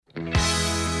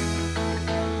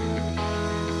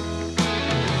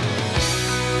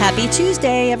Happy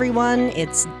Tuesday, everyone.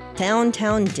 It's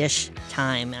Downtown Dish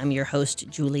time. I'm your host,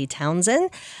 Julie Townsend.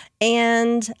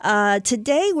 And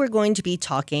today we're going to be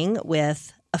talking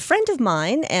with a friend of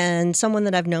mine and someone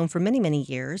that I've known for many, many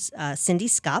years, Cindy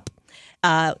Skop.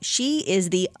 She is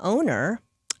the owner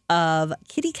of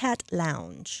Kitty Cat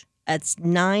Lounge. It's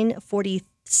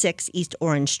 946 East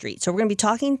Orange Street. So we're going to be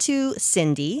talking to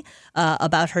Cindy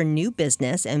about her new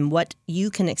business and what you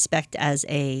can expect as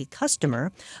a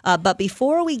customer. But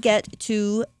before we get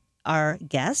to our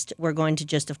guest, we're going to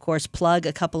just, of course, plug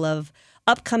a couple of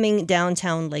upcoming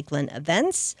downtown Lakeland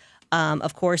events.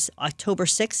 Of course, October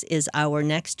 6th is our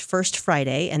next First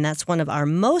Friday, and that's one of our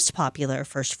most popular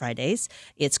First Fridays.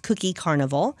 It's Cookie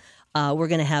Carnival. We're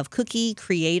going to have cookie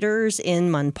creators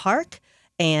in Munn Park,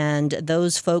 and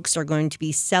those folks are going to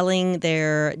be selling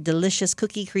their delicious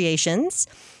cookie creations.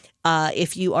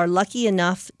 If you are lucky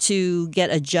enough to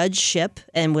get a judgeship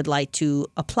and would like to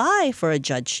apply for a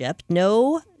judgeship,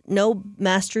 no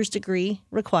master's degree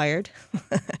required.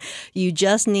 You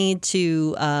just need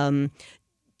to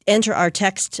enter our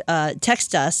text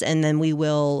us, and then we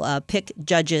will pick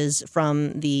judges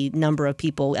from the number of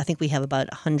people. I think we have about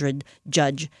 100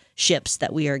 judgeships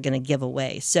that we are going to give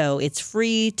away. So it's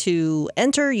free to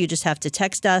enter. You just have to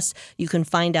text us. You can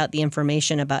find out the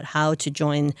information about how to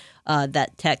join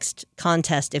that text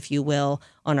contest, if you will,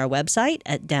 on our website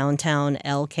at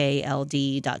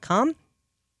downtownlkld.com.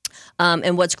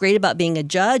 And what's great about being a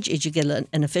judge is you get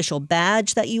an official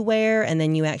badge that you wear, and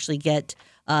then you actually get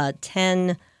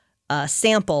 10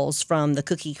 samples from the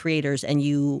cookie creators, and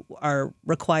you are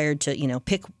required to,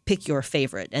 pick your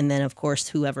favorite. And then, of course,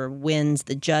 whoever wins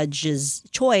the judge's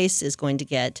choice is going to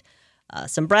get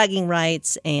some bragging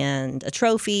rights and a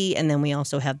trophy. And then we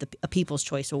also have a People's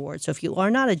Choice Award. So if you are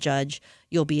not a judge,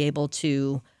 you'll be able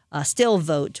to still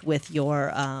vote with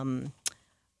your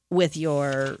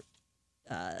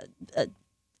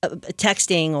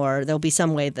texting, or there'll be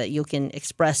some way that you can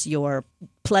express your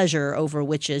pleasure over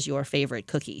which is your favorite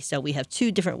cookie. So we have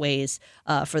two different ways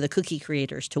for the cookie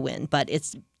creators to win. But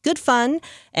it's good fun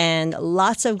and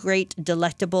lots of great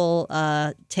delectable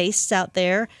tastes out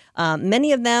there.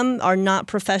 Many of them are not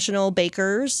professional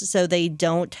bakers, so they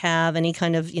don't have any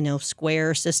kind of,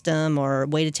 square system or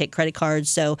way to take credit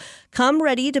cards. So come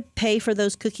ready to pay for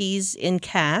those cookies in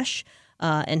cash.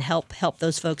 And help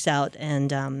those folks out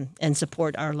and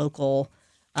support our local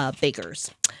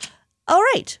bakers. All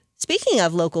right. Speaking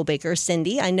of local bakers,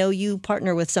 Cindy, I know you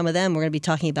partner with some of them. We're going to be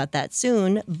talking about that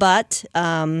soon. But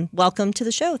welcome to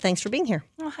the show. Thanks for being here.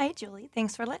 Oh, hi, Julie.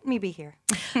 Thanks for letting me be here.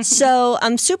 So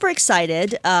I'm super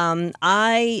excited.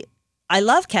 I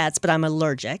love cats, but I'm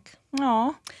allergic.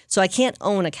 Aw. So I can't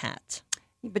own a cat.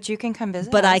 But you can come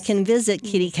visit But us. I can visit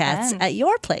kitty cats at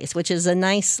your place, which is a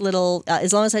nice little,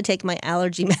 as long as I take my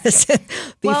allergy medicine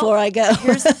before I go.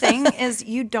 Here's the thing is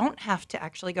you don't have to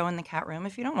actually go in the cat room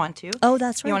if you don't want to. Oh,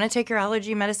 that's right. You want to take your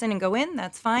allergy medicine and go in,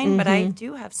 that's fine. Mm-hmm. But I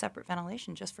do have separate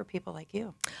ventilation just for people like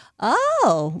you.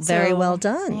 Oh, very well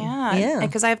done. Yeah.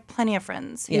 Because I have plenty of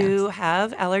friends who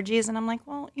have allergies. And I'm like,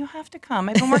 well, you have to come.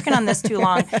 I've been working on this too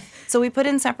long. So we put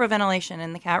in separate ventilation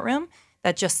in the cat room.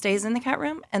 That just stays in the cat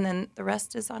room, and then the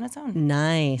rest is on its own.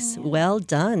 Nice. Yeah. Well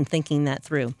done thinking that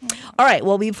through. Yeah. All right.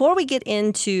 Well, before we get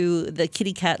into the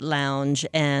Kitty Cat Lounge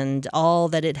and all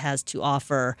that it has to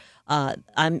offer,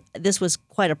 this was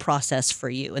quite a process for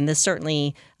you. And this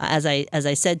certainly, as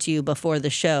I said to you before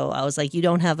the show, I was like, you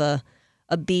don't have a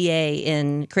BA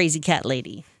in Crazy Cat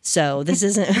Lady. So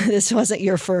this wasn't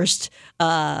your first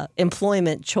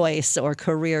employment choice or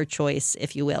career choice,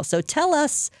 if you will. So tell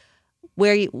us,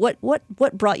 what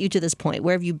brought you to this point?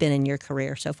 Where have you been in your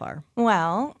career so far?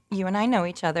 Well, you and I know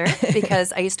each other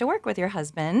because I used to work with your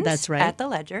husband. That's right. At the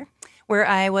Ledger, where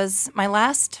I was my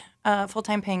last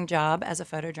full-time paying job as a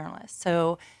photojournalist.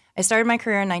 So I started my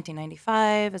career in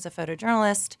 1995 as a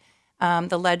photojournalist.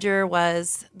 The Ledger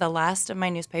was the last of my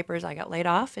newspapers. I got laid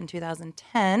off in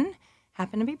 2010,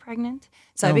 happened to be pregnant.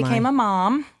 So I became a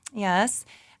mom, yes.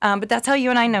 But that's how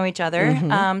you and I know each other.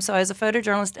 Mm-hmm. So I was a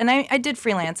photojournalist, and I did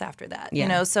freelance after that.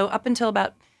 Yeah. So up until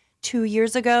about 2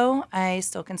 years ago, I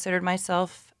still considered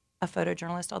myself a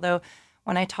photojournalist. Although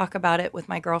when I talk about it with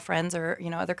my girlfriends or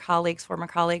other colleagues, former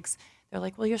colleagues, they're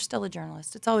like, "Well, you're still a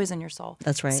journalist. It's always in your soul."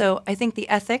 That's right. So I think the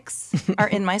ethics are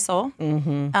in my soul,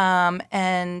 mm-hmm.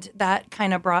 And that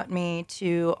kind of brought me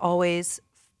to always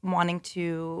wanting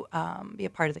to be a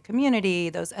part of the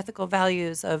community. Those ethical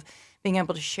values of being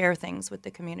able to share things with the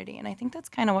community. And I think that's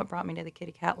kind of what brought me to the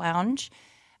Kitty Cat Lounge.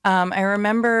 I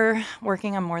remember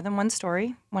working on more than one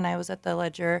story when I was at the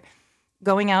Ledger,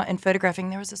 going out and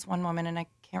photographing. There was this one woman, and I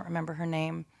can't remember her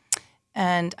name,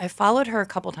 And I followed her a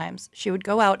couple times. She would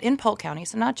go out in Polk County,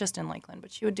 so not just in Lakeland,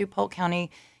 but she would do Polk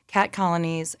County cat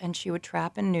colonies, and she would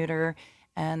trap and neuter.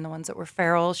 And the ones that were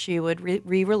feral, she would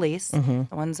re-release. The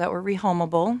ones that were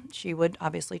rehomable, she would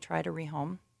obviously try to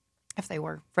rehome if they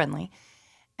were friendly.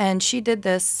 And she did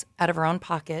this out of her own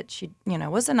pocket. She,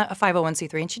 wasn't a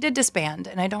 501c3, and she did disband.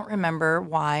 And I don't remember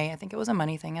why. I think it was a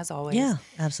money thing, as always. Yeah,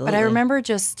 absolutely. But I remember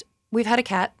we've had a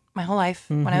cat my whole life.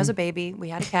 When I was a baby, we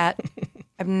had a cat.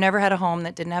 I've never had a home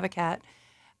that didn't have a cat.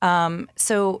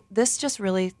 So this just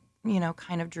really,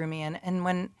 kind of drew me in. And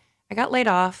when I got laid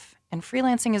off, and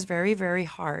freelancing is very, very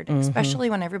hard, especially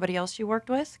when everybody else you worked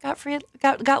with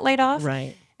got laid off.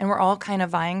 Right. And we're all kind of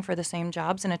vying for the same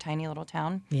jobs in a tiny little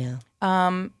town. Yeah.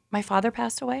 My father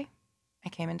passed away. I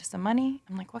came into some money.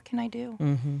 I'm like, what can I do?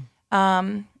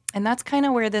 And that's kind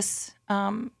of where this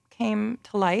came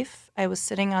to life. I was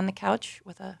sitting on the couch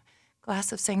with a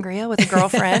glass of sangria with a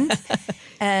girlfriend.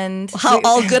 And how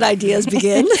all good ideas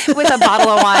begin. With a bottle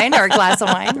of wine or a glass of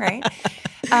wine, right?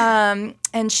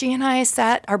 And she and I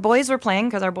sat, our boys were playing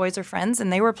because our boys are friends,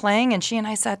 and they were playing, and she and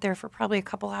I sat there for probably a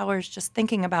couple hours just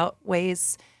thinking about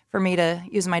ways for me to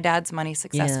use my dad's money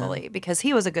successfully because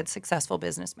he was a good, successful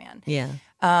businessman. Yeah.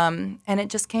 And it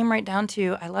just came right down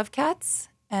to, I love cats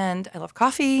and I love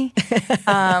coffee.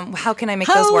 How can I make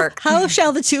those work? How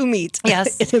shall the two meet?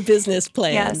 Yes. In a business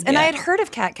plan. Yes. And I had heard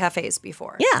of cat cafes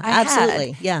before. Yeah,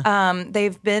 absolutely. Yeah.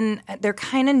 They're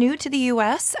kind of new to the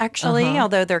U.S., actually,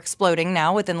 although they're exploding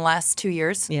now within the last 2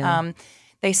 years. Yeah.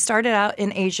 They started out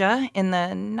in Asia in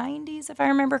the 90s, if I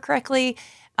remember correctly.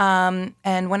 And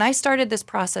when I started this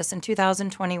process in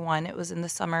 2021, it was in the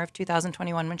summer of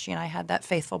 2021 when she and I had that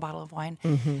faithful bottle of wine.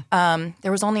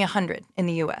 There was only 100 in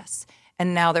the U.S.,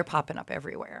 and now they're popping up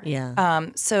everywhere. Yeah.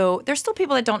 So there's still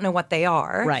people that don't know what they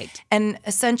are. Right. And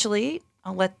essentially,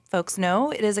 I'll let folks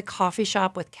know, it is a coffee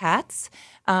shop with cats,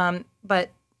 but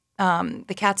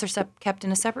the cats are kept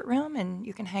in a separate room, and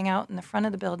you can hang out in the front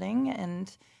of the building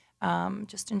and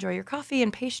just enjoy your coffee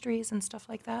and pastries and stuff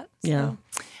like that. Yeah. So,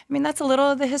 I mean, that's a little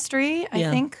of the history, I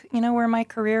think, where my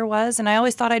career was. And I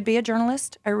always thought I'd be a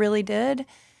journalist. I really did.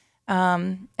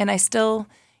 And I still,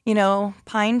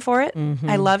 pine for it.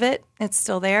 I love it. It's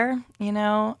still there. When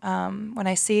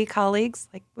I see colleagues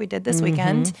like we did this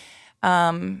weekend,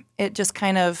 it just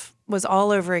kind of was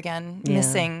all over again,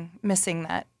 missing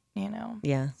that,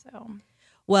 Yeah. So,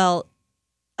 well,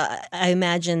 I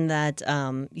imagine that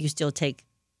you still take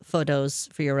photos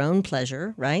for your own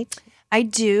pleasure, right? I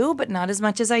do, but not as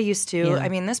much as I used to. Yeah. I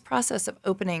mean, this process of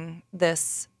opening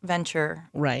this venture,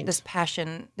 Right. this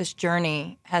passion, this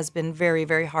journey has been very,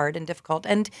 very hard and difficult.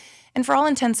 And for all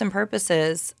intents and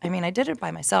purposes, I mean, I did it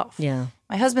by myself. Yeah.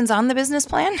 My husband's on the business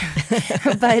plan,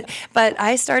 but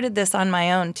I started this on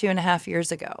my own 2.5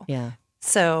 years ago. Yeah.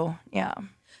 So, yeah.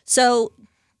 So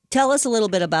tell us a little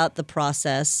bit about the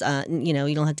process. You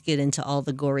don't have to get into all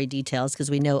the gory details because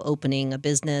we know opening a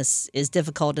business is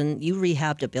difficult, and you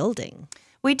rehabbed a building.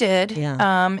 We did. Yeah.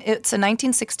 It's a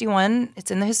 1961. It's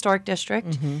in the historic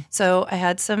district. So I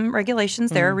had some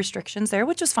regulations there, restrictions there,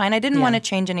 which was fine. I didn't want to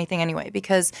change anything anyway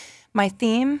because my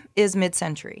theme is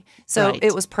mid-century. So Right.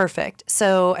 it was perfect.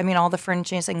 So, I mean, all the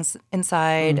furnishings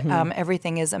inside,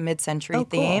 everything is a mid-century Oh,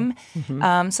 cool. theme.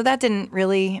 So that didn't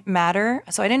really matter.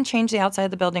 So I didn't change the outside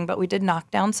of the building, but we did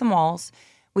knock down some walls.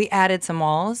 We added some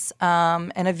walls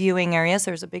and a viewing area.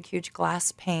 So there's a big, huge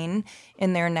glass pane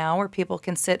in there now where people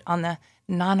can sit on the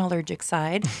non-allergic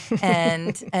side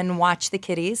and watch the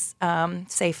kitties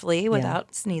safely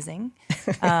without sneezing.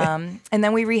 And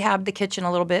then we rehabbed the kitchen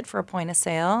a little bit for a point of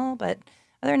sale. But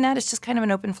other than that, it's just kind of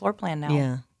an open floor plan now.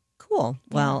 Yeah. Cool.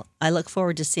 Well, I look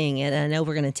forward to seeing it. And I know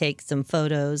we're going to take some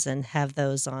photos and have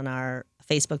those on our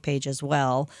Facebook page as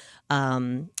well.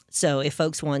 So if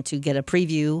folks want to get a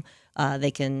preview,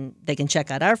 they can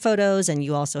check out our photos. And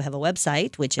you also have a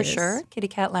website, which For is sure,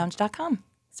 kittycatlounge.com.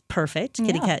 It's perfect.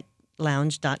 Yeah.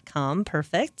 kittycatlounge.com.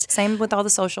 Perfect. Same with all the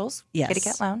socials. Yes. Kitty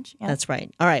Cat Lounge. Yeah. That's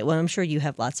right. All right. Well, I'm sure you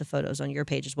have lots of photos on your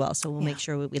page as well, so we'll make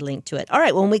sure we link to it. All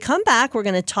right. When we come back, we're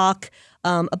going to talk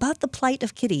about the plight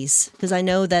of kitties, because I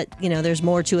know that there's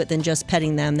more to it than just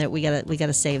petting them. That we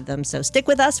gotta save them. So stick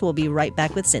with us. We'll be right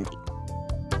back with Cindy.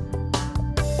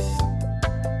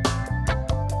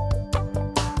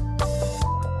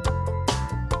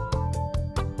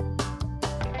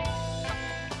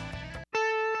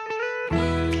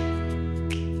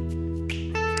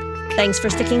 Thanks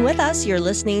for sticking with us. You're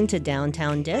listening to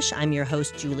Downtown Dish. I'm your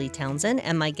host, Julie Townsend,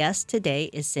 and my guest today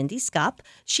is Cindy Skopp.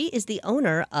 She is the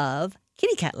owner of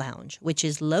Kitty Cat Lounge, which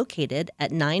is located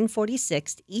at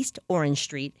 946 East Orange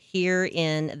Street here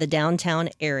in the downtown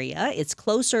area. It's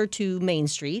closer to Main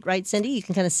Street, right, Cindy? You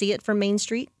can kind of see it from Main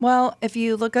Street. Well, if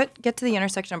you get to the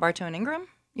intersection of Bartow and Ingram,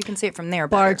 you can see it from there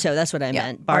better. Bartow, that's what I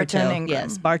meant. Bartow and Ingram.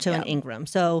 Yes, Bartow and Ingram.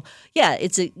 So, yeah,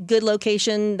 it's a good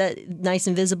location, that nice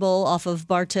and visible off of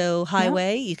Bartow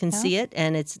Highway. You can see it,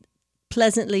 and it's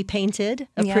pleasantly painted,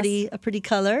 a pretty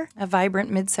color. A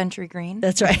vibrant mid-century green.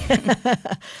 That's right.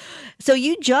 So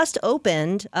you just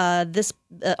opened this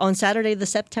on Saturday, the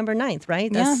September 9th,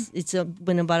 right? It's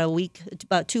been about a week,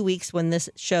 about 2 weeks when this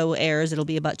show airs. It'll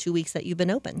be about 2 weeks that you've been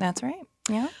open. That's right.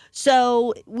 Yeah.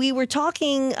 So we were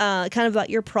talking kind of about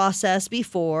your process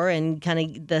before, and kind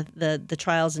of the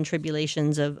trials and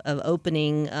tribulations of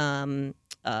opening a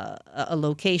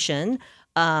location.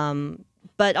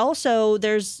 But also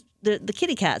there's the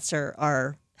kitty cats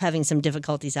are having some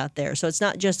difficulties out there. So it's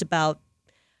not just about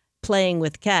playing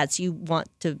with cats. You want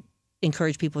to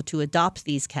encourage people to adopt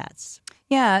these cats.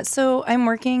 Yeah. So I'm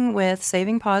working with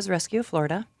Saving Paws Rescue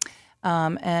Florida.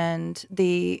 And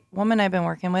the woman I've been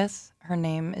working with, her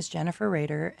name is Jennifer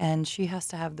Rader, and she has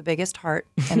to have the biggest heart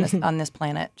on this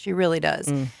planet. She really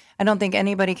does. I don't think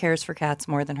anybody cares for cats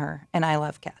more than her, and I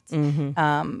love cats.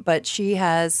 But she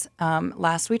has,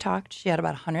 last we talked, she had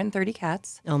about 130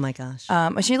 cats. Oh, my gosh.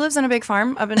 She lives on a big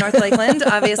farm up in North Lakeland,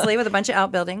 obviously, with a bunch of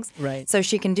outbuildings. Right. So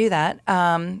she can do that.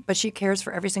 But she cares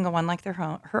for every single one like they're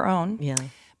her own. Yeah.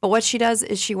 But what she does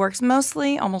is she works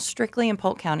mostly, almost strictly in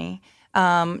Polk County,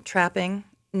 trapping,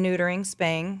 neutering,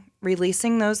 spaying,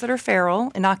 releasing those that are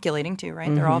feral, inoculating too,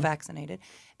 right? They're all vaccinated,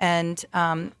 and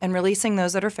releasing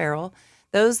those that are feral.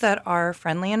 Those that are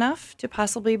friendly enough to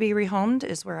possibly be rehomed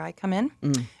is where I come in.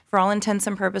 For all intents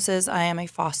and purposes, I am a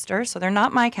foster, so they're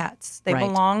not my cats. They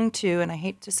belong to, and I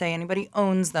hate to say anybody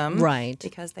owns them, right?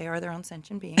 Because they are their own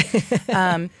sentient beings.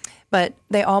 But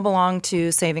they all belong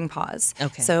to Saving Paws.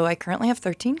 Okay. So I currently have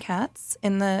 13 cats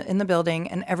in the building,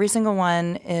 and every single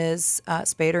one is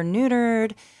spayed or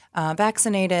neutered,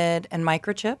 vaccinated, and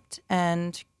microchipped,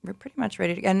 and we're pretty much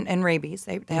ready to, and rabies.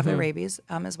 They have their rabies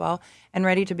as well, and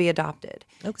ready to be adopted.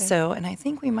 Okay. So, and I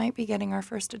think we might be getting our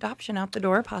first adoption out the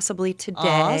door possibly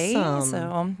today. Awesome.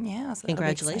 So, yeah. So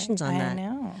congratulations on that. I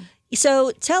know.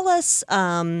 So tell us,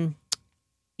 and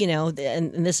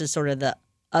this is sort of the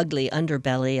ugly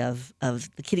underbelly of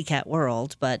the kitty cat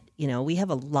world, but, we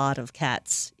have a lot of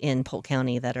cats in Polk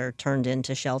County that are turned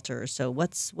into shelters. So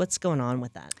what's going on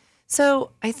with that?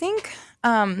 So I think,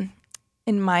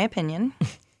 in my opinion,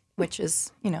 which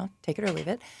is, take it or leave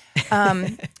it.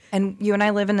 And you and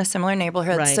I live in a similar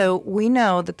neighborhood. Right. So we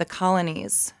know that the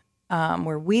colonies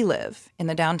where we live in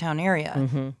the downtown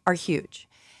area are huge.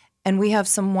 And we have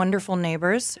some wonderful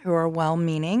neighbors who are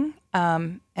well-meaning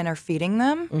and are feeding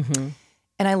them.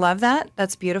 And I love that.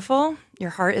 That's beautiful.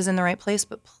 Your heart is in the right place,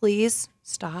 but please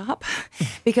stop.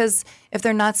 Because if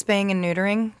they're not spaying and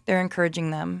neutering, they're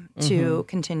encouraging them to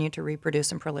continue to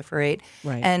reproduce and proliferate.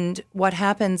 Right. And what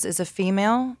happens is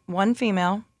one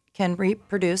female can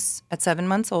reproduce at 7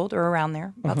 months old or around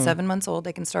there, about 7 months old,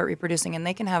 they can start reproducing, and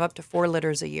they can have up to 4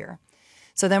 litters a year.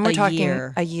 So then we're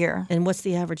talking a year. And what's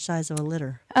the average size of a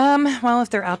litter? Well, if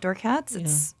they're outdoor cats,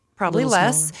 it's probably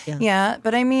less. Yeah.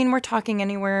 But I mean, we're talking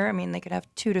anywhere. They could have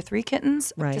 2 to 3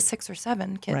 kittens, up to 6 or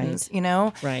 7 kittens,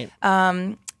 Right.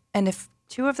 And if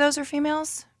 2 of those are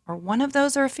females or 1 of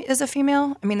those is a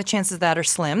female, the chances of that are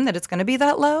slim, that it's going to be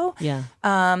that low. Yeah.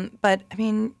 But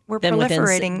we're then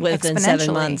proliferating within exponentially.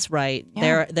 7 months, right?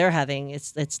 Yeah. They're having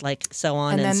it's like so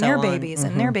on and then so their on. babies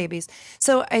and their babies.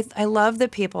 So I love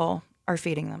that people are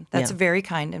feeding them. That's very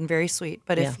kind and very sweet.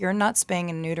 But if you're not spaying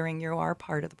and neutering, you are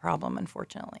part of the problem,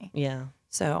 unfortunately. Yeah.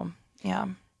 So, yeah.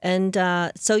 And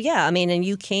and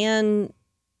you can,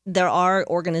 there are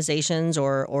organizations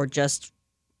or just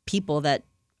people that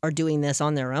are doing this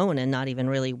on their own and not even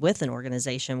really with an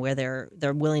organization, where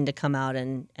they're willing to come out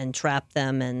and trap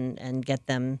them and get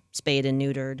them spayed and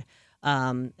neutered,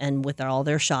 and with all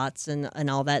their shots and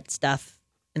all that stuff.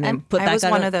 And then I was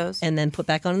one of those. And then put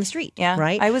back on the street. Yeah,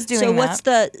 right. I was doing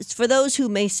that. So for those who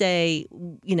may say,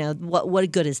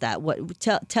 what good is that?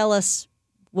 Tell us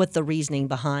what the reasoning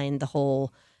behind the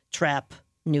whole trap,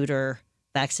 neuter,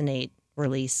 vaccinate,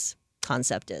 release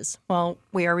concept is. Well,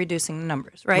 we are reducing the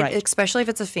numbers, right? Especially if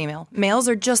it's a female. Males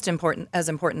are just as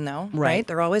important though, right?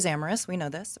 They're always amorous. We know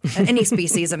this. Any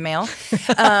species of male.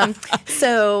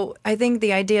 So I think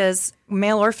the idea is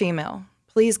male or female,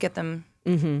 please get them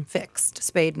fixed,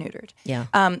 spayed, neutered. Yeah.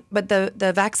 But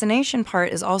the vaccination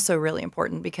part is also really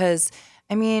important because,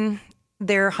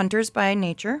 they're hunters by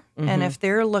nature. And if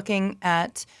they're looking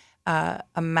at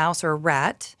a mouse or a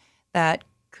rat that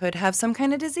could have some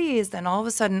kind of disease, then all of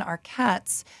a sudden our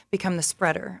cats become the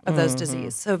spreader of those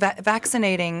diseases. So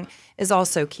vaccinating is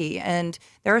also key. And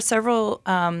there are several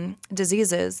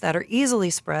diseases that are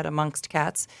easily spread amongst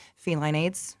cats. Feline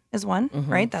AIDS is one,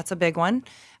 right? That's a big one.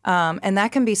 And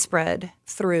that can be spread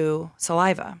through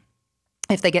saliva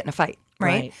if they get in a fight,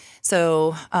 right?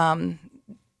 So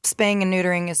spaying and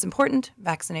neutering is important.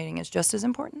 Vaccinating is just as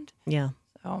important. Yeah.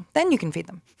 So then you can feed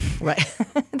them. Right.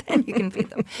 Then you can feed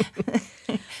them.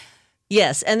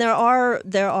 Yes, and there are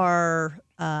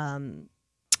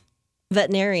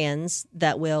veterinarians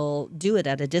that will do it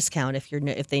at a discount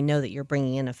if they know that you're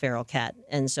bringing in a feral cat,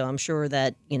 and so I'm sure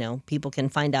that people can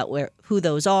find out who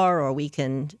those are, or we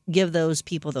can give those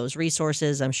people those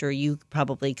resources. I'm sure you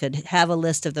probably could have a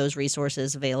list of those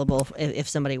resources available if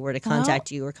somebody were to contact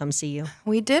you or come see you.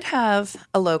 We did have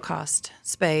a low-cost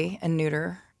spay and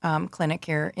neuter clinic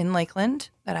here in Lakeland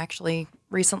that actually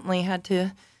recently had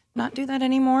to not do that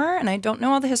anymore, and I don't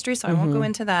know all the history, so I won't go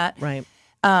into that. Right.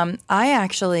 I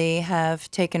actually have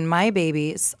taken my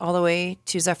babies all the way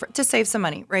to Zephyr to save some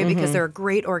money, right? Because they're a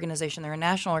great organization. They're a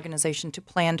national organization to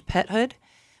Planned Pethood,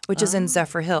 which is in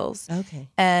Zephyr Hills. Okay.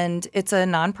 And it's a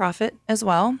nonprofit as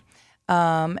well.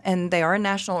 And they are a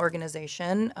national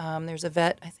organization. There's a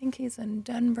vet, I think he's in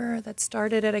Denver, that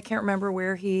started it. I can't remember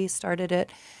where he started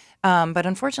it. But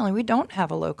unfortunately, we don't have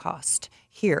a low cost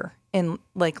here in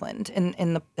Lakeland,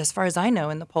 as far as I know,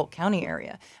 in the Polk County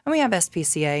area. And we have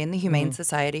SPCA and the Humane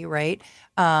Society, right?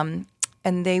 And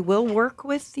they will work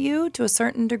with you to a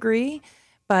certain degree,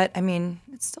 but I mean,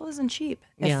 it still isn't cheap.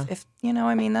 If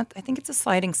I think it's a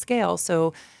sliding scale.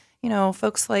 So,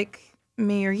 folks like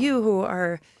me or you who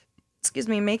are,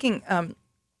 making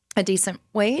a decent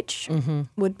wage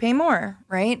would pay more,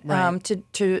 right?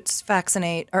 To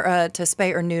vaccinate or to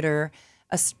spay or neuter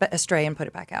a stray and put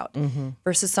it back out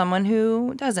versus someone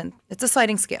who doesn't. It's a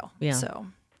sliding scale. Yeah. So,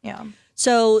 yeah.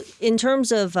 So in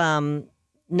terms of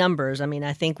numbers, I mean,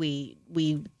 I think we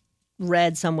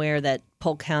read somewhere that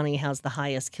Polk County has the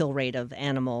highest kill rate of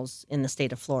animals in the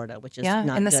state of Florida, which is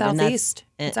not in the good. Southeast.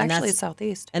 It's actually the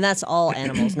Southeast. And that's all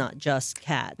animals, not just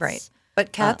cats. Right.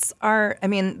 But cats are,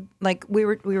 like we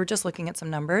were just looking at some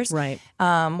numbers. Right.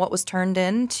 What was turned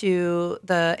into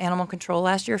the animal control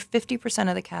last year, 50%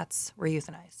 of the cats were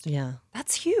euthanized. Yeah.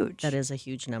 That's huge. That is a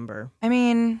huge number. I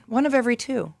mean, 1 of every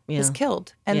 2 is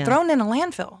killed and thrown in a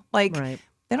landfill. Like,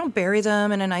 they don't bury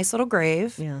them in a nice little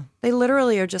grave. Yeah. They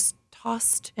literally are just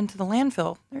tossed into the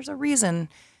landfill. There's a reason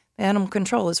the animal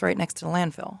control is right next to the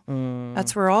landfill.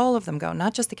 That's where all of them go,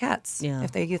 not just the cats. Yeah.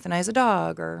 If they euthanize a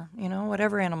dog or,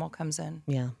 whatever animal comes in.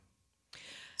 Yeah.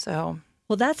 So.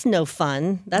 Well, that's no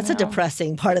fun. That's a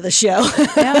depressing part of the show.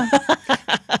 Yeah.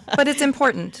 But it's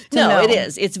important to know. No, it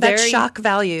is. It's that very shock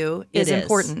value is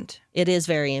important. It is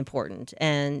very important.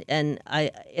 And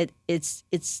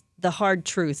it's the hard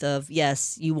truth of,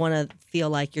 yes, you want to feel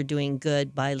like you're doing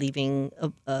good by leaving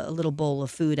a little bowl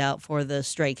of food out for the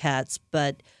stray cats,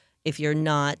 but if you're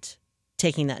not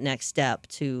taking that next step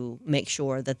to make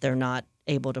sure that they're not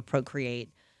able to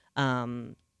procreate,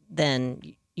 then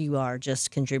you are just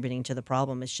contributing to the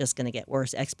problem. It's just going to get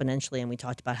worse exponentially. And we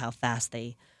talked about how fast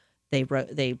they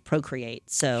procreate.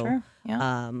 So Sure.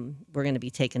 Yeah. we're going to be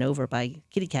taken over by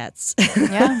kitty cats.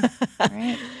 Yeah.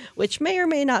 Right. Which may or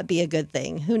may not be a good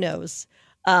thing. Who knows?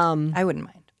 I wouldn't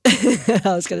mind.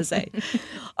 I was going to say.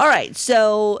 All right.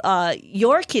 So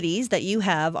your kitties that you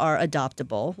have are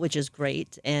adoptable, which is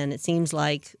great. And it seems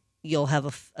like you'll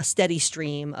have a steady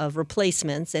stream of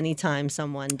replacements anytime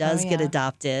someone does get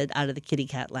adopted out of the kitty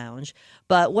cat lounge.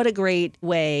 But what a great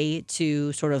way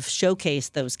to sort of showcase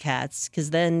those cats, because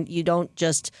then you don't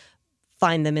just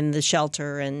find them in the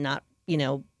shelter and not,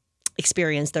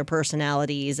 experience their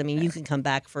personalities. I mean, you can come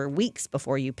back for weeks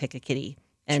before you pick a kitty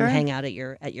and hang out at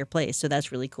your place. So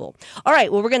that's really cool. All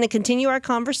right. Well, we're going to continue our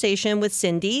conversation with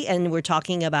Cindy, and we're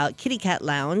talking about Kitty Cat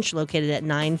Lounge located at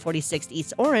 946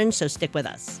 East Orange. So stick with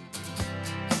us.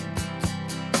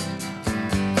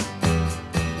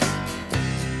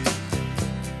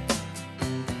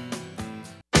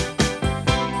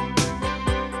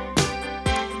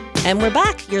 And we're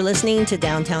back. You're listening to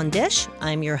Downtown Dish.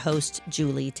 I'm your host,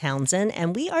 Julie Townsend,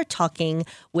 and we are talking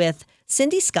with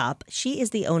Cindy Skopp. She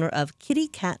is the owner of Kitty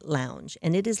Cat Lounge,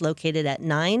 and it is located at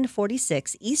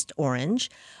 946 East Orange.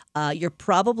 You're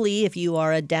probably, if you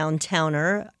are a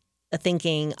downtowner,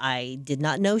 thinking, I did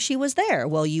not know she was there.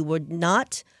 Well, you would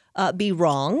not be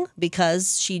wrong,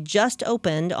 because she just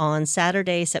opened on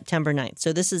Saturday, September 9th.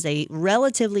 So this is a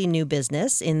relatively new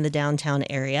business in the downtown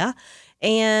area.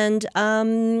 And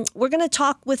we're going to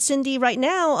talk with Cindy right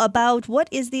now about what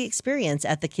is the experience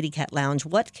at the Kitty Cat Lounge.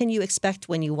 What can you expect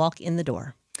when you walk in the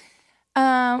door?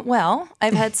 Well,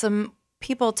 I've had some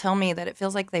people tell me that it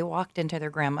feels like they walked into their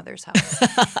grandmother's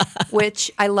house, which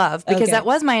I love because Okay. that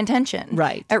was my intention.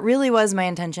 Right. It really was my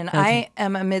intention. I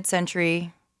am a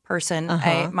mid-century person.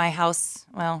 My house,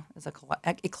 well, is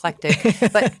eclectic,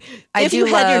 but I If do you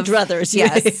love, had your druthers.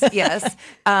 Yes, yes.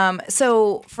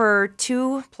 So for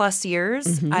 2+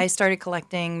 years, I started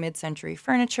collecting mid-century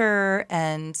furniture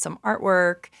and some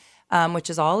artwork, which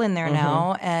is all in there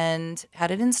now, and had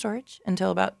it in storage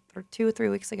until about 2 or 3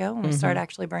 weeks ago when we started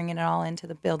actually bringing it all into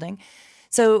the building.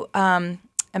 So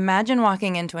imagine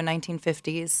walking into a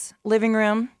 1950s living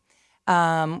room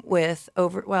with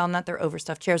not their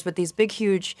overstuffed chairs, but these big,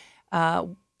 huge,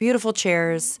 beautiful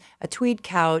chairs, a tweed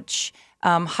couch,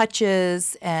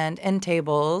 hutches and end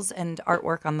tables and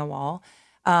artwork on the wall.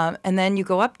 And then you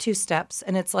go up 2 steps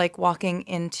and it's like walking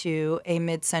into a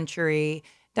mid-century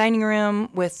dining room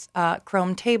with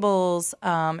chrome tables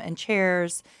and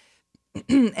chairs.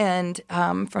 And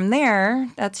from there,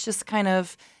 that's just kind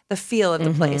of the feel of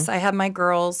the place. I have my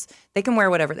girls, they can wear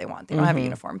whatever they want. They don't have a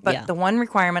uniform. But the one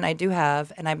requirement I do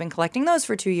have, and I've been collecting those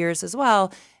for 2 years as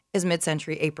well, is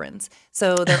mid-century aprons.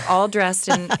 So they're all dressed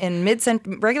in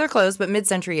regular clothes, but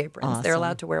mid-century aprons. Awesome. They're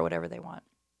allowed to wear whatever they want.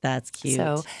 That's cute.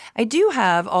 So I do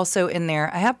have also in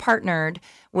there, I have partnered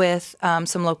with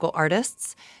some local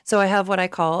artists. So I have what I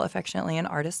call affectionately an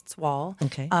artist's wall.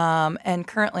 Okay. And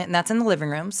currently, and that's in the living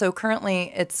room. So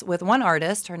currently it's with one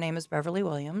artist, her name is Beverly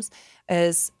Williams,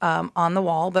 is on the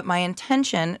wall. But my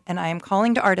intention, and I am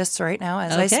calling to artists right now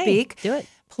as I speak. Do it.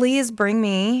 Please bring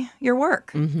me your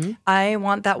work. I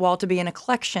want that wall to be in a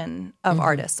collection of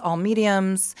artists, all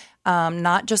mediums,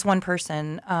 not just one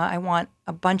person. I want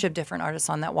a bunch of different artists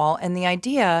on that wall. And the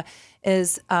idea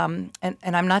is, and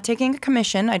I'm not taking a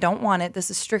commission. I don't want it.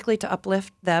 This is strictly to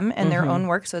uplift them and their own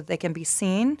work so that they can be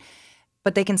seen,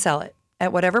 but they can sell it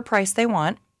at whatever price they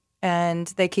want. And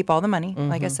they keep all the money.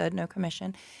 Like I said, no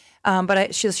commission.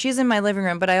 But she's in my living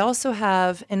room. But I also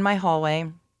have in my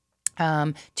hallway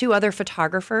 2 other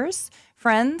photographers,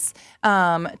 friends,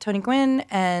 Tony Gwynn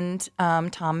and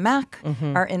Tom Mack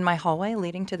are in my hallway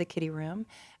leading to the kitty room.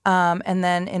 And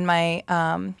then in my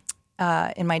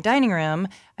dining room,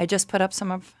 I just put up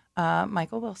some of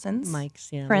Michael Wilson's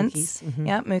prints. Mookie's.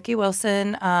 Yeah, Mookie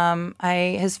Wilson.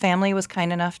 His family was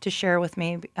kind enough to share with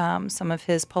me some of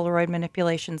his Polaroid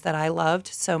manipulations that I loved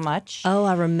so much. Oh,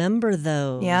 I remember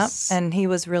those. Yeah, and he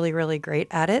was really, really great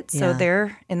at it. So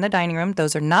they're in the dining room.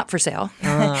 Those are not for sale.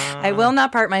 I will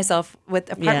not part myself with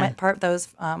part those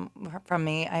from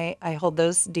me. I hold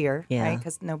those dear, right?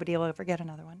 Because nobody will ever get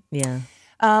another one. Yeah.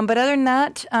 But other than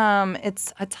that,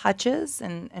 it's touches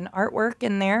and artwork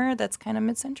in there that's kind of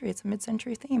mid-century. It's a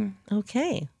mid-century theme.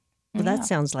 Okay. Well, that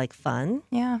sounds like fun.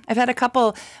 Yeah. I've had a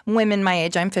couple women my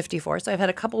age. I'm 54, so I've had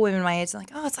a couple women my age like,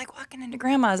 oh, it's like walking into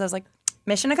grandma's. I was like,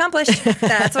 mission accomplished.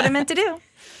 That's what I meant to do.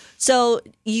 So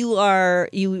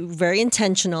you very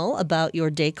intentional about your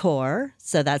decor.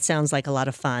 So that sounds like a lot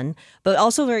of fun, but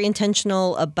also very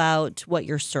intentional about what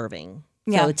you're serving.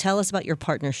 Yeah. So tell us about your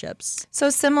partnerships. So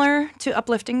similar to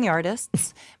uplifting the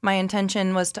artists, my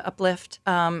intention was to uplift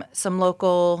some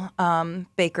local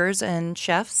bakers and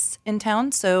chefs in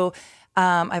town. So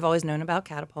I've always known about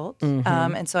Catapult.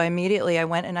 And so I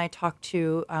went and I talked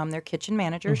to their kitchen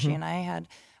manager. She and I had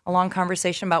a long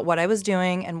conversation about what I was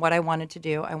doing and what I wanted to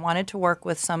do. I wanted to work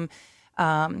with some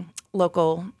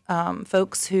local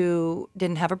folks who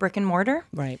didn't have a brick and mortar,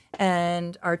 Right.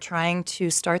 and are trying to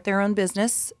start their own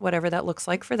business, whatever that looks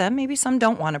like for them. Maybe some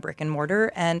don't want a brick and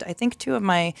mortar, and I think 2 of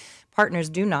my partners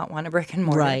do not want a brick and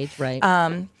mortar.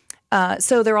 Right.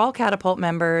 So they're all Catapult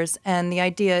members, and the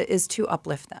idea is to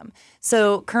uplift them.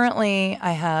 So currently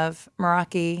I have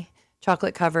Meraki,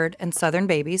 chocolate covered, and Southern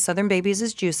Babies. Southern Babies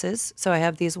is juices. So I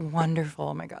have these wonderful,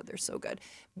 oh my God, they're so good,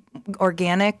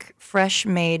 organic, fresh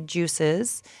made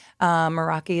juices.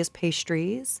 Meraki is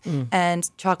pastries, and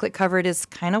chocolate covered is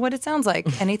kind of what it sounds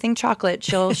like. Anything chocolate,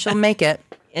 she'll make it.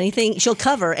 Anything, she'll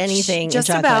cover anything Just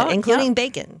in chocolate, about, including yeah.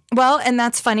 bacon. Well, and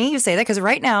that's funny you say that because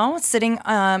right now, sitting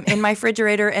in my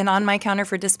refrigerator and on my counter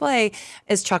for display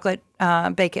is chocolate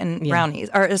bacon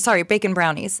brownies, bacon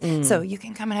brownies. So you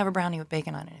can come and have a brownie with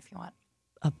bacon on it if you want.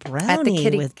 A brownie At the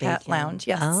Kitty with Cat bacon. Lounge,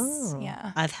 yes. Oh,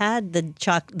 Yeah. I've had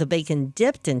the bacon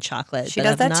dipped in chocolate, She but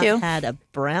does I've that not too. had a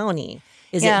brownie.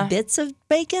 Is Yeah. it bits of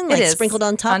bacon, like is, sprinkled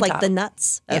on top, on like top. the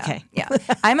nuts? Yeah, Okay. Yeah.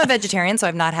 I'm a vegetarian, so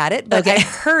I've not had it, but Okay. I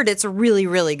heard it's really,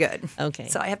 really good. Okay.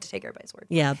 So I have to take everybody's word.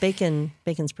 Yeah,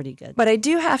 bacon's pretty good. But I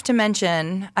do have to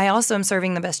mention, I also am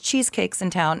serving the best cheesecakes in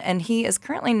town, and he is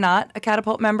currently not a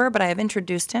Catapult member, but I have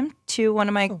introduced him to one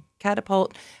of my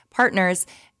Catapult partners,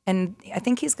 and I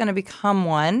think he's going to become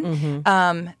one.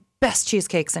 Best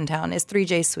cheesecakes in town is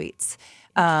 3J Sweets.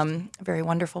 A very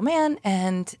wonderful man,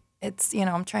 and it's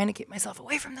I'm trying to keep myself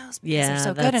away from those because Yeah, they're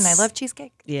so good, and I love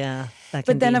cheesecake. Yeah, that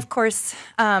can But then, be. of course,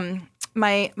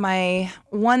 my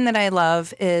one that I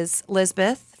love is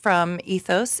Lisbeth from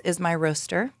Ethos is my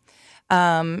roaster.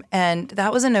 And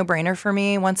that was a no-brainer for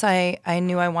me. Once I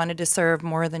knew I wanted to serve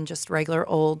more than just regular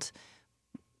old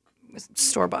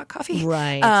store-bought coffee.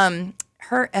 Right.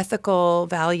 Her ethical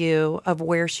value of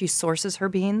where she sources her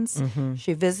beans. Mm-hmm.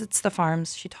 She visits the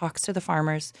farms. She talks to the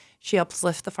farmers. She helps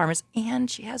lift the farmers. And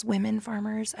she has women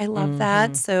farmers. I love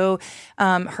that. So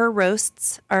her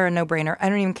roasts are a no-brainer. I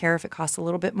don't even care if it costs a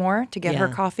little bit more to get her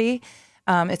Yeah. coffee.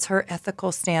 It's her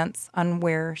ethical stance on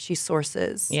where she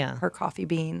sources her coffee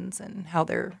beans and how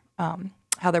they're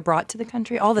brought to the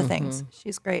country. All the things.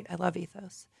 She's great. I love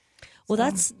Ethos.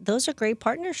 Well, those are great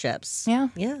partnerships. Yeah.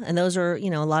 Yeah. And those are,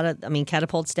 a lot of,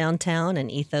 Catapult's downtown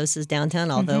and Ethos is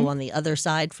downtown, although on the other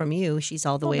side from you, she's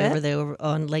all the way over there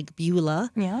on Lake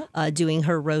Beulah doing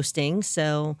her roasting.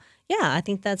 So, yeah, I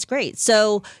think that's great.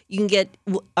 So you can get,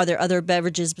 are there other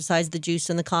beverages besides the juice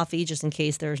and the coffee, just in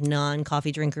case there's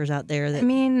non-coffee drinkers out there? I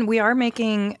mean, we are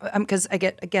making, because I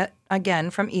get, again,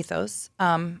 from Ethos,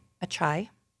 a chai.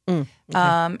 Okay.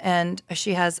 And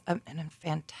she has a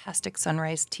fantastic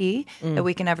sunrise tea that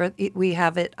we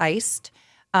have it iced,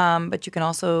 but you can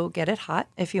also get it hot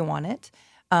if you want it.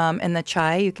 And the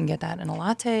chai, you can get that in a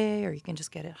latte, or you can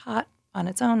just get it hot on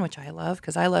its own, which I love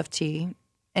because I love tea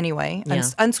anyway,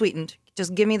 unsweetened.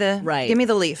 Just give me the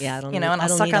leaf, Yeah, and I'll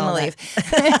suck on the leaf.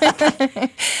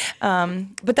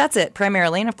 But that's it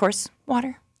primarily, and of course,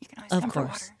 water. You can always come for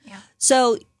water. Yeah.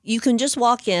 So you can just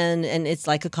walk in and it's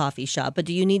like a coffee shop, but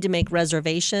do you need to make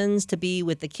reservations to be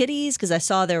with the kitties? Because I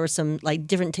saw there were some like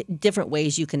different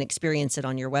ways you can experience it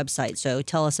on your website. So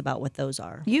tell us about what those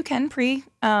are. You can pay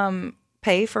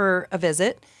for a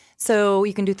visit. So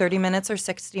you can do 30 minutes or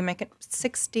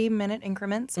 60-minute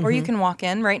increments, or you can walk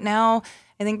in. Right now,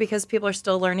 I think because people are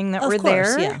still learning that we're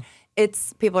there,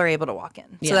 people are able to walk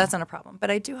in. So that's not a problem. But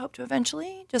I do hope to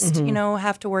eventually just,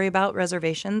 have to worry about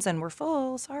reservations and we're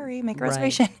full. Sorry, make a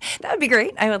reservation. That would be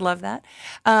great. I would love that.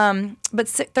 But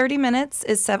 30 minutes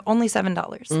is only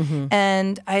 $7.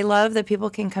 And I love that people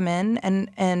can come in.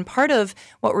 And part of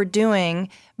what we're doing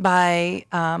by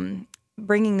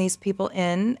bringing these people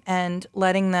in and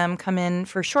letting them come in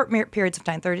for short periods of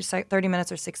time, 30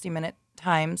 minutes or 60-minute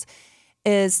times,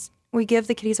 is we give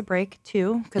the kitties a break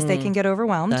too, because they can get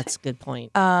overwhelmed. That's a good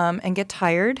point. And get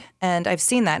tired. And I've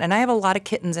seen that. And I have a lot of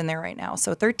kittens in there right now.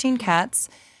 So 13 cats,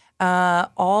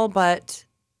 all but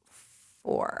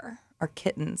 4 are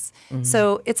kittens.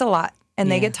 So it's a lot. And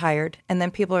they get tired. And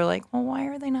then people are like, well, why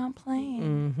are they not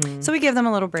playing? So we give them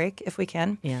a little break if we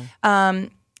can. Yeah.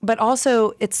 But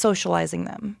also it's socializing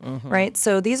them, right?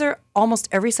 So these are almost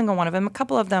every single one of them. A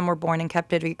couple of them were born in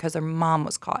captivity because their mom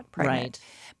was caught pregnant. Right.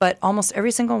 But almost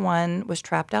every single one was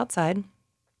trapped outside.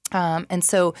 And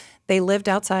so they lived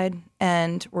outside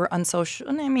and were unsocial.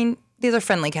 I mean, these are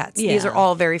friendly cats. Yeah. These are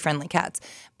all very friendly cats.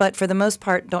 But for the most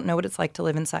part, don't know what it's like to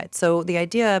live inside. So the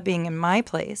idea of being in my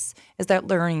place is that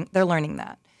they're learning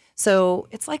that. So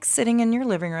it's like sitting in your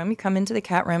living room. You come into the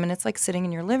cat room, and it's like sitting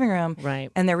in your living room. Right.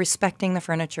 And they're respecting the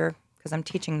furniture because I'm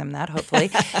teaching them that,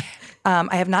 hopefully.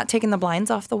 I have not taken the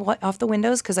blinds off the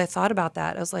windows because I thought about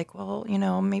that. I was like, well,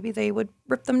 maybe they would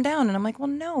rip them down. And I'm like, well,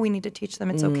 no, we need to teach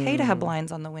them it's okay to have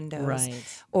blinds on the windows.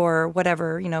 Right. Or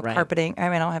whatever, carpeting. I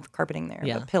mean, I don't have carpeting there,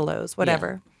 but pillows,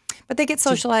 whatever. But they get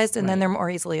socialized, and then they're more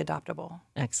easily adoptable.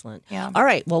 Excellent. Yeah. All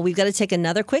right. Well, we've got to take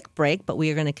another quick break, but we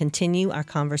are going to continue our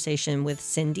conversation with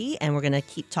Cindy, and we're going to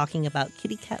keep talking about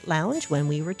Kitty Cat Lounge when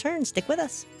we return. Stick with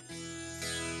us.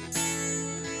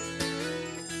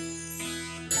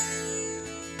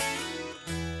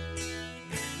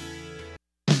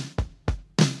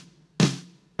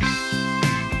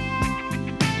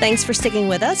 Thanks for sticking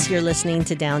with us. You're listening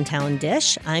to Downtown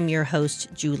Dish. I'm your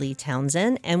host, Julie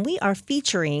Townsend, and we are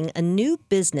featuring a new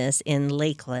business in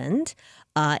Lakeland,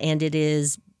 and it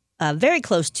is very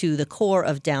close to the core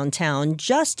of downtown,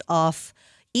 just off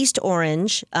East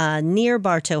Orange, near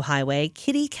Bartow Highway,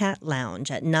 Kitty Cat Lounge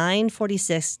at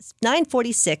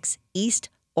 946 East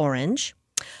Orange.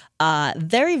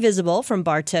 Very visible from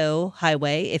Bartow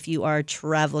Highway if you are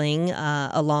traveling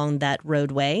along that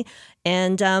roadway,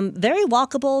 and very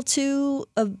walkable to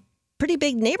a pretty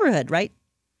big neighborhood, right?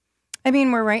 I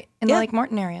mean, we're right in the Lake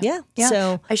Morton area. Yeah. Yeah.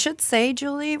 So I should say,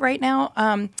 Julie, right now,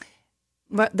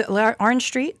 But Orange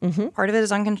Street, part of it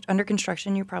is under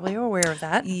construction. You probably are aware of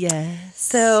that. Yes.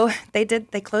 So they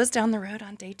closed down the road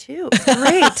on day 2. It was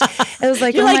great. It was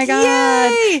like, You're oh like, my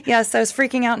God. yay! Yes, I was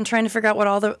freaking out and trying to figure out what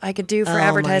all I could do for Oh, my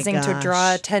advertising to gosh.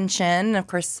 draw attention. Of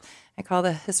course, I call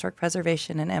the historic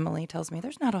preservation, and Emily tells me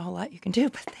there's not a whole lot you can do,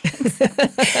 but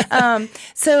thanks.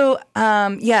 So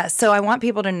I want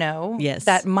people to know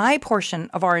that my portion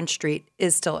of Orange Street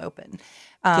is still open.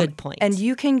 Good point. And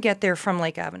you can get there from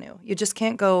Lake Avenue. You just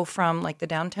can't go from like the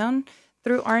downtown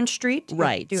through Orange Street.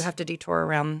 Right. You do have to detour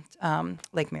around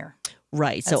Lake Mirror.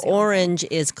 Right. So Orange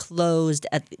is closed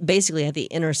basically at the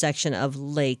intersection of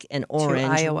Lake and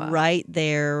Orange, Iowa. right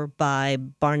there by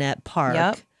Barnett Park.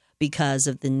 Yep. Because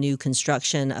of the new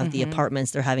construction of the apartments,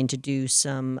 they're having to do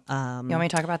some You want me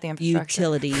to talk about the infrastructure?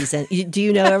 utilities. And do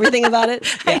you know everything about it?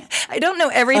 Yeah. I don't know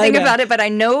everything about it, but I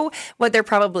know what they're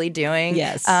probably doing.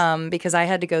 Yes. Because I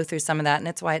had to go through some of that, and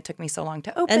it's why it took me so long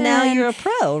to open. And now you're a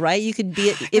pro, right? You could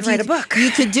be if write you a book.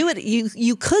 You could do it.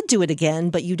 You could do it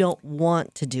again, but you don't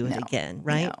want to do it again,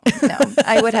 right? No,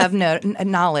 I would have no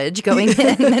knowledge going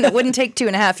in, and it wouldn't take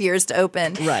 2.5 years to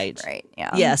open. Right. Right.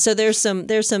 Yeah. Yeah. So there's some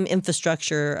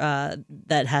infrastructure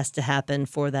that has to happen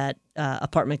for that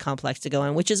apartment complex to go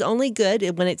in, which is only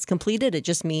good when it's completed. It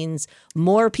just means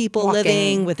more people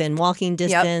living within walking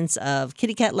distance of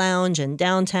Kitty Cat Lounge and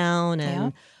downtown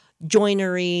and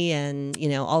joinery and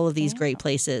all of these great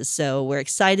places. So we're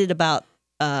excited about.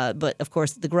 But of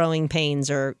course, the growing pains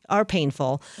are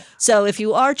painful. Yeah. So if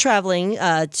you are traveling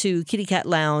to Kitty Cat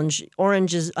Lounge,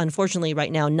 Orange is unfortunately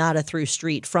right now not a through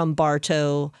street from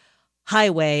Bartow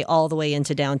Highway all the way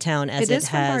into downtown as it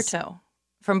has.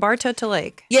 From Bartow to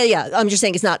Lake. Yeah. I'm just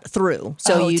saying it's not through.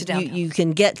 So you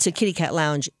can get to Kitty Cat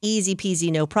Lounge easy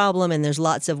peasy, no problem. And there's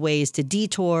lots of ways to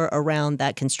detour around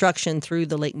that construction through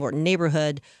the Lake Morton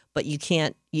neighborhood. But you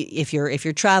can't if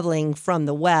you're traveling from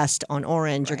the west on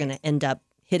Orange, you're going to end up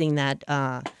hitting that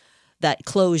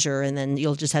closure, and then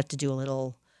you'll just have to do a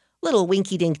little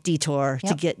winky-dink detour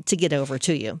to get over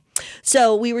to you.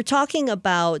 So we were talking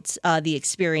about the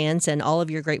experience and all of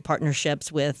your great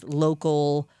partnerships with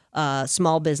local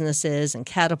small businesses and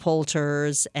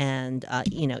catapulters and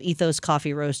Ethos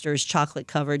Coffee Roasters, Chocolate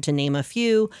Covered, to name a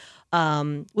few,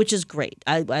 which is great.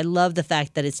 I love the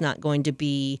fact that it's not going to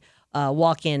be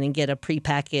walk in and get a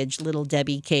prepackaged Little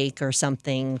Debbie cake or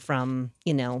something from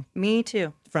Me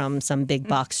too. From some big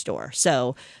box store.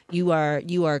 So you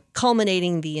are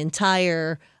culminating the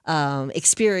entire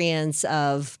experience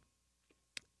of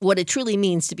what it truly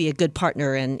means to be a good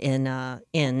partner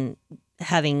in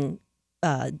having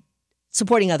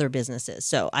supporting other businesses.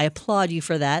 So I applaud you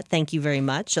for that. Thank you very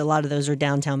much. A lot of those are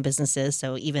downtown businesses,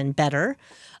 so even better.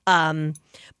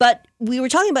 But we were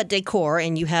talking about decor,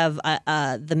 and you have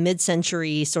the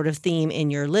mid-century sort of theme in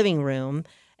your living room.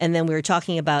 And then we were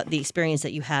talking about the experience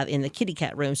that you have in the Kitty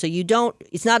Cat room. So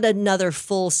it's not another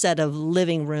full set of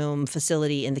living room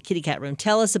facility in the Kitty Cat room.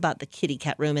 Tell us about the Kitty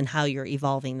Cat room and how you're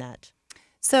evolving that.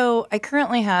 So I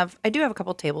do have a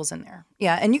couple tables in there.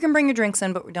 Yeah, and you can bring your drinks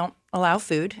in, but we don't allow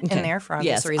food in there for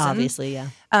obvious reasons. Obviously, yeah.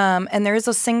 And there is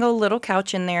a single little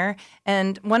couch in there.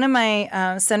 And one of my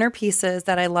centerpieces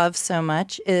that I love so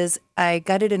much is I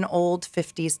gutted an old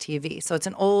 50s TV. So it's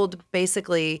an old,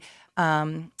 basically,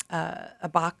 a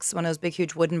box, one of those big,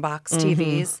 huge wooden box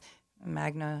TVs.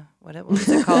 What was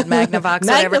it called? Magnavox,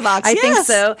 whatever. Magnavox, I think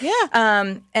so.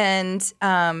 Yeah. And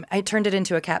I turned it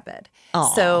into a cat bed.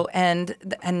 Aww. So and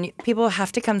people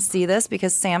have to come see this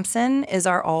because Samson is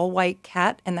our all-white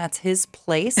cat, and that's his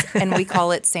place, and we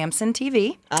call it Samson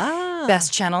TV.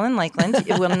 Best channel in Lakeland.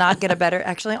 It will not get a better.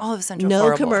 Actually, all of Central Florida.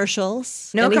 No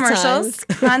commercials. No anytime. commercials.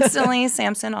 Constantly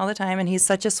Samson all the time, and he's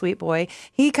such a sweet boy.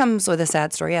 He comes with a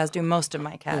sad story, as do most of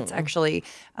my cats. Actually,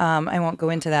 I won't go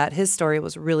into that. His story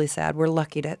was really sad. We're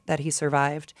lucky that he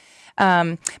survived.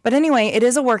 But anyway, it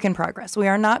is a work in progress. We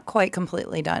are not quite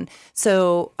completely done.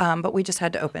 So, but we just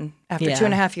had to open. After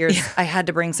 2.5 years, I had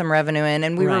to bring some revenue in,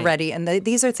 and we were ready. And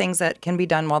these are things that can be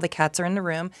done while the cats are in the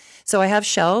room. So I have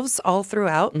shelves all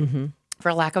throughout.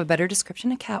 For lack of a better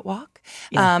description, a catwalk.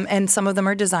 And some of them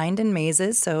are designed in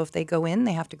mazes. So if they go in,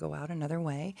 they have to go out another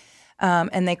way.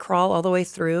 And they crawl all the way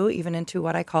through, even into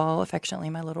what I call affectionately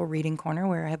my little reading corner,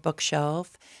 where I have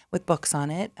bookshelf with books on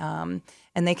it.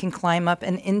 And they can climb up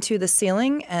and into the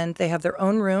ceiling, and they have their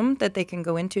own room that they can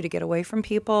go into to get away from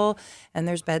people. And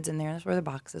there's beds in there. That's where the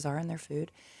boxes are and their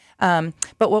food.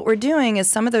 But what we're doing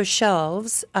is some of those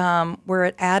shelves,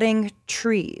 we're adding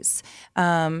trees.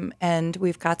 And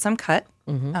we've got some cut.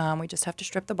 We just have to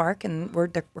strip the bark, and we're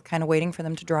kind of waiting for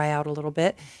them to dry out a little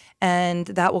bit. And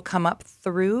that will come up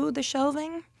through the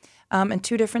shelving. in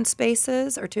 2 different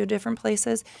spaces or 2 different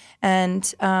places,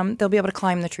 and they'll be able to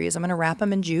climb the trees. I'm going to wrap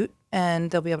them in jute,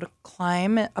 and they'll be able to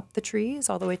climb up the trees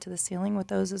all the way to the ceiling with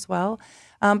those as well.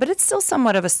 But it's still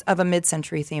somewhat of a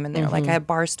mid-century theme in there. Like I have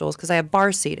bar stools because I have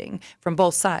bar seating from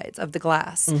both sides of the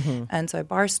glass, and so I have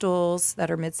bar stools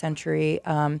that are mid-century,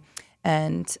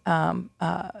 and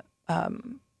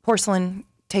porcelain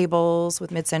tables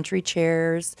with mid-century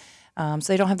chairs. So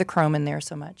they don't have the chrome in there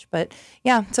so much. But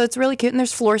yeah, so it's really cute. And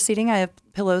there's floor seating. I have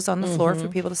pillows on the floor for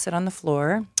people to sit on the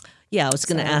floor. Yeah, I was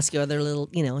going to ask you, are there little,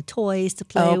 toys to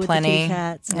play with plenty. the kitty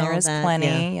cats and There all is that? plenty,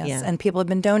 Yeah, yes. yeah. And people have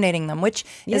been donating them, which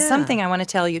is Yeah. something I want to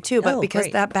tell you too. But Oh, because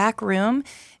great. that back room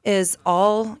is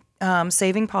all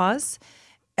Saving Paws,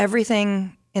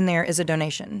 everything in there is a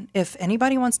donation. If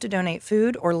anybody wants to donate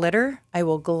food or litter, I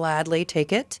will gladly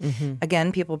take it.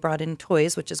 Again, people brought in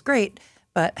toys, which is great.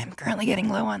 But I'm currently getting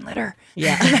low on litter.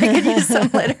 Yeah. I could use some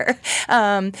litter.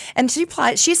 And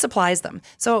she supplies them.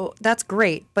 So that's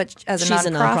great. But as a She's a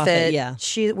nonprofit, nonprofit,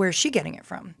 yeah. where's she getting it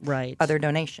from? Right. Other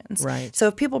donations. Right. So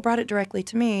if people brought it directly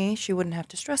to me, she wouldn't have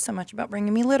to stress so much about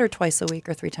bringing me litter twice a week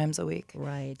or 3 times a week.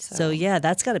 Right. So yeah,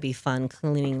 that's got to be fun,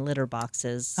 cleaning litter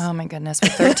boxes. Oh my goodness,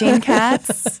 with 13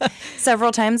 cats,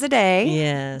 several times a day.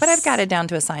 Yes. But I've got it down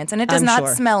to a science, and it does I'm not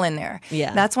sure. smell in there.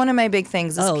 Yeah. That's one of my big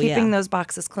things is Oh, keeping yeah. those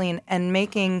boxes clean and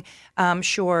making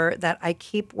sure that I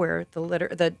keep where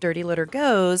the dirty litter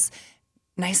goes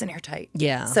nice and airtight.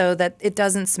 Yeah. So that it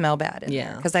doesn't smell bad in Yeah.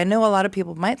 there. Because I know a lot of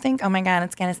people might think, oh my God,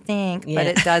 it's going to stink, Yeah. but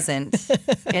it doesn't.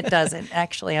 It doesn't.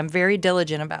 Actually, I'm very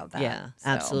diligent about that. Yeah, So.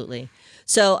 absolutely.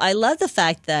 So I love the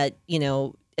fact that,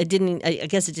 it didn't, I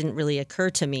guess it didn't really occur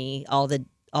to me all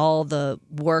the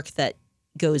work that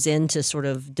goes into sort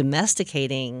of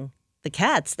domesticating the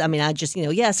cats. I mean, I just,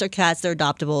 yes, they're cats, they're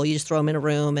adoptable. You just throw them in a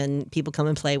room and people come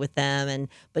and play with them.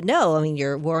 But no, I mean,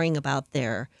 you're worrying about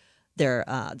the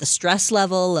stress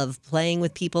level of playing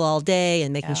with people all day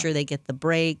and making sure they get the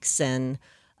breaks and,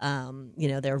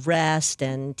 their rest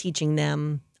and teaching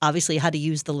them obviously how to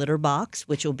use the litter box,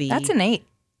 which will be, That's innate.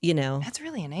 That's That's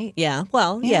really innate. yeah.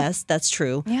 Well, yes, that's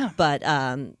true. Yeah. But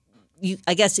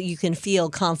I guess you can feel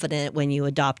confident when you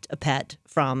adopt a pet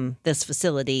from this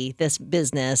facility, this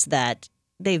business, that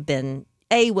they've been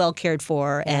A, well cared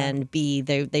for, and B,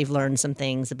 they've learned some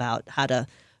things about how to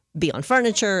be on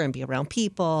furniture and be around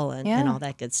people and all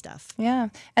that good stuff. Yeah,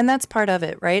 and that's part of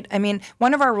it, right? I mean,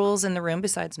 one of our rules in the room,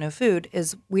 besides no food,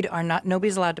 is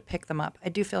nobody's allowed to pick them up. I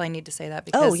do feel I need to say that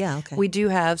because okay. we do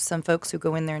have some folks who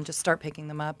go in there and just start picking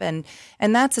them up, and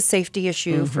that's a safety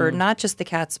issue for not just the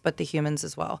cats but the humans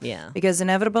as well. Yeah. Because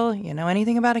inevitable,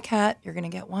 anything about a cat, you're going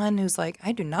to get one who's like,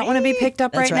 I do not want to be picked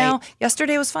up That's right now. right.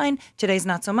 Yesterday was fine. Today's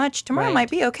not so much. Tomorrow Right.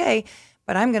 might be okay.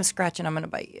 But I'm going to scratch and I'm going to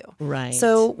bite you. Right.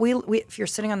 So we if you're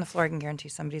sitting on the floor, I can guarantee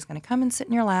somebody's going to come and sit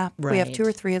in your lap. We have Right. 2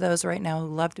 or 3 of those right now who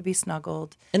love to be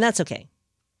snuggled. And that's okay.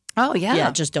 Oh yeah, Yeah,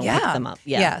 just don't pick them up.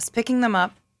 Yeah. Yes, picking them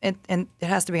up, and it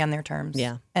has to be on their terms.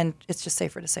 Yeah. and it's just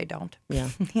safer to say don't. Yeah.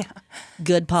 Yeah.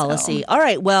 Good policy. All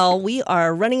right. Well, we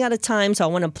are running out of time, so I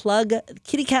want to plug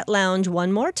Kitty Cat Lounge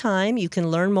one more time. You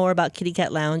can learn more about Kitty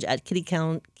Cat Lounge at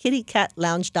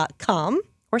kittycatlounge.com.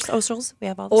 Or socials. We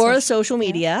have all the Or socials. social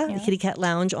media, yeah. the Kitty Cat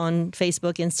Lounge on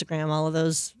Facebook, Instagram, all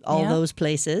those Yeah.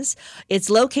 places. It's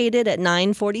located at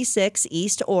 946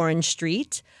 East Orange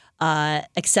Street.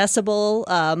 Accessible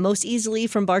most easily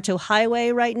from Bartow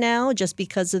Highway right now, just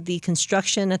because of the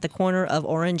construction at the corner of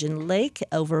Orange and Lake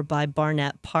over by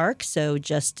Barnett Park. So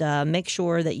just make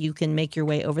sure that you can make your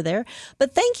way over there.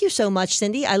 But thank you so much,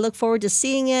 Cindy. I look forward to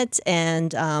seeing it,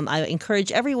 and I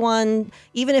encourage everyone,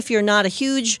 even if you're not a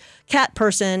huge cat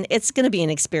person, it's going to be an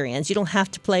experience. You don't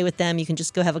have to play with them. You can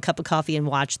just go have a cup of coffee and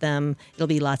watch them. It'll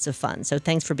be lots of fun. So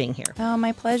thanks for being here. Oh,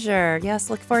 my pleasure.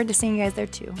 Yes, look forward to seeing you guys there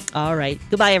too. All right.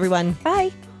 Goodbye, everyone.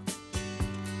 Bye.